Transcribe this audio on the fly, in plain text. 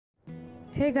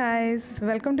Hey guys,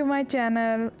 welcome to my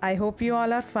channel. I hope you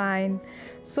all are fine.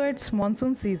 So it's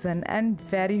monsoon season and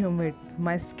very humid.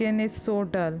 My skin is so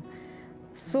dull.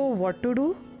 So what to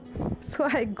do? So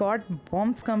I got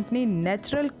Bombs Company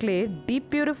Natural Clay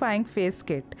Deep Purifying Face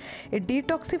Kit. It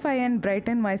detoxify and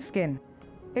brighten my skin.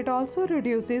 It also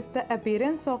reduces the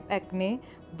appearance of acne,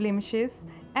 blemishes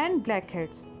and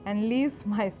blackheads and leaves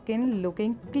my skin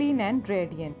looking clean and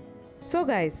radiant. So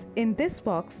guys, in this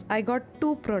box I got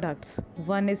two products.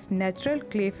 One is natural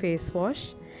clay face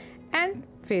wash and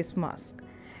face mask,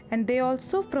 and they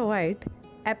also provide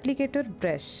applicator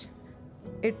brush.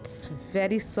 It's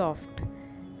very soft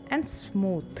and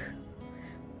smooth.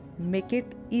 Make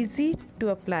it easy to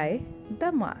apply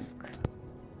the mask.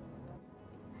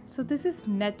 So this is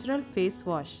natural face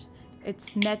wash.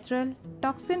 It's natural,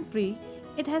 toxin free.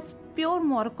 It has pure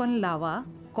Moroccan lava,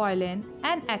 kaolin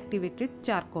and activated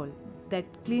charcoal that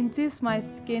cleanses my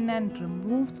skin and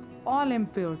removes all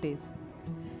impurities.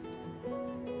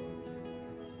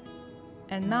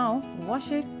 And now wash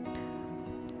it.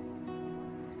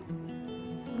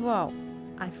 Wow,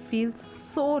 I feel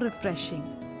so refreshing.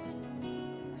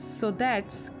 So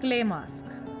that's clay mask.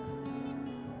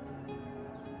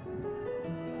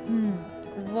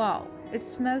 Wow, it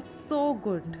smells so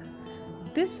good.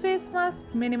 This face mask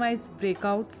minimizes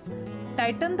breakouts,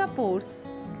 tighten the pores,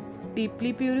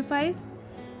 deeply purifies,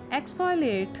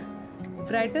 exfoliate,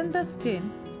 brighten the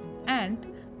skin and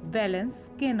balance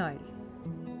skin oil.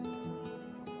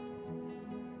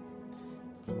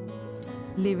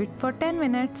 Leave it for 10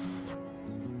 minutes.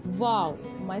 Wow,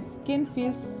 my skin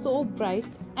feels so bright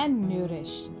and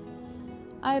nourished.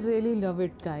 I really love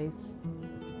it guys.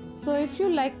 So if you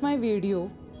like my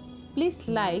video, please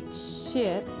like,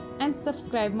 share and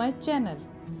subscribe my channel.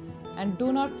 And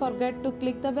do not forget to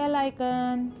click the bell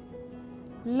icon.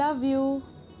 Love you.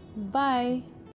 Bye.